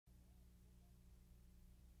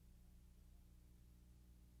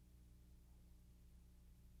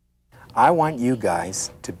I want you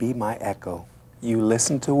guys to be my echo. You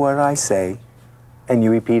listen to what I say, and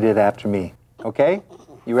you repeat it after me. Okay?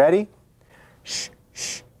 You ready? Shh,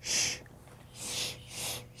 shh, shh.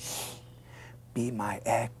 Be my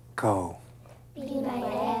echo. Be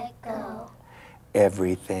my echo.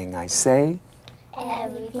 Everything I say,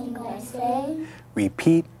 Everything I say,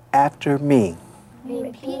 repeat after me.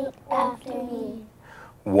 repeat after me.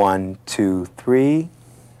 1, 2, 3,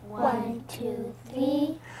 1, 2,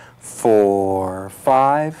 3, 4,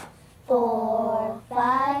 5. 4,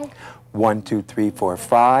 5. 1, 2, 3, 4,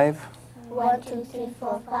 5. 1, 2, 3,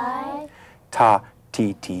 4, 5. Ta,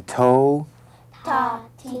 ti, ti, to. Ta,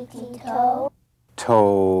 ti, ti, to.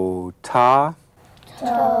 To, ta.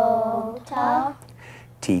 To, ta.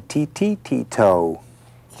 Ti, ti, ti, ti, to.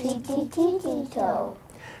 Ti, ti, ti, ti, to.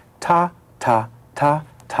 Ta, ta, ta,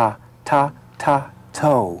 ta, ta, ta,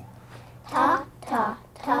 to. Ta, ta,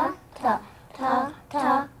 ta, ta, ta,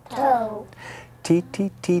 ta, to. Ti,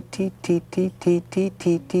 ti, ti, ti, ti, ti, ti, ti,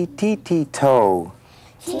 ti, ti, ti, ti, to.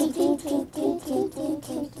 Ti, ti, ti, ti, ti, ti, ti,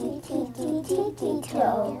 ti, ti, ti, ti, ti,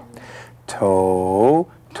 to. To,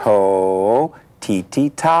 ti, ti,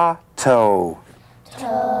 ta, to.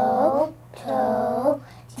 To,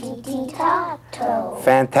 ti, ti, ta, to.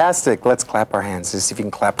 Fantastic. Let's clap our hands. Just see if you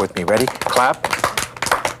can clap with me. Ready? Clap.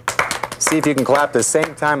 See if you can clap the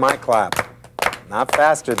same time I clap. Not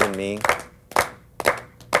faster than me.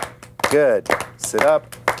 Good. Sit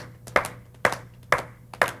up.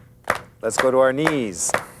 Let's go to our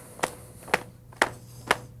knees.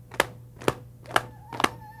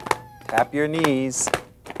 Tap your knees.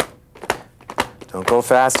 Don't go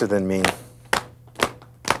faster than me.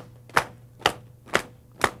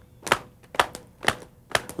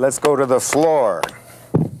 Let's go to the floor.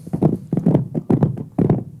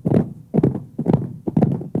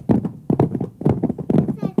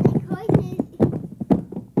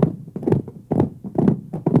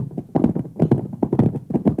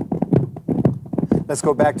 Let's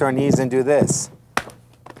go back to our knees and do this.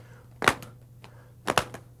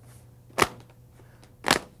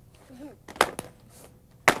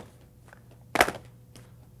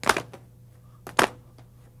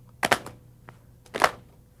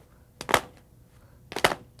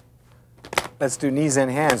 Let's do knees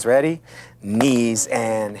and hands. Ready? Knees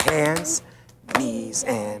and hands, knees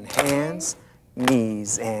and hands,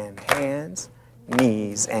 knees and hands,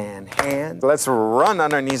 knees and hands. Let's run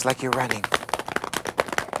on our knees like you're running.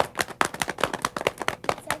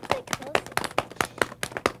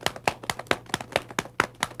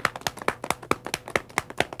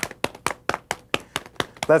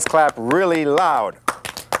 Let's clap really loud.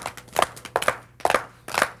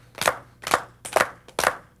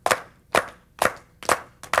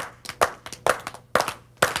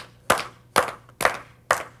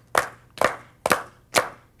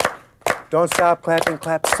 Don't stop clapping,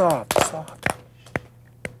 clap soft, soft.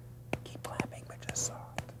 Keep clapping, but just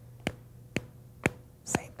soft.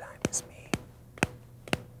 Same time as me.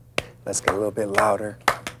 Let's get a little bit louder.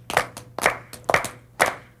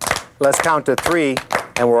 Let's count to 3,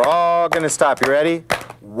 and we're all gonna stop. You ready?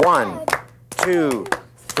 1, 2,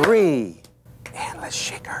 3. And let's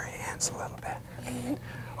shake our hands a little bit.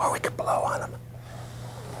 Or we could blow on them.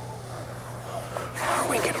 Or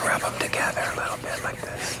we can rub them together a little bit like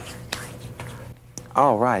this.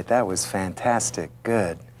 All right, that was fantastic.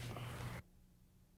 Good.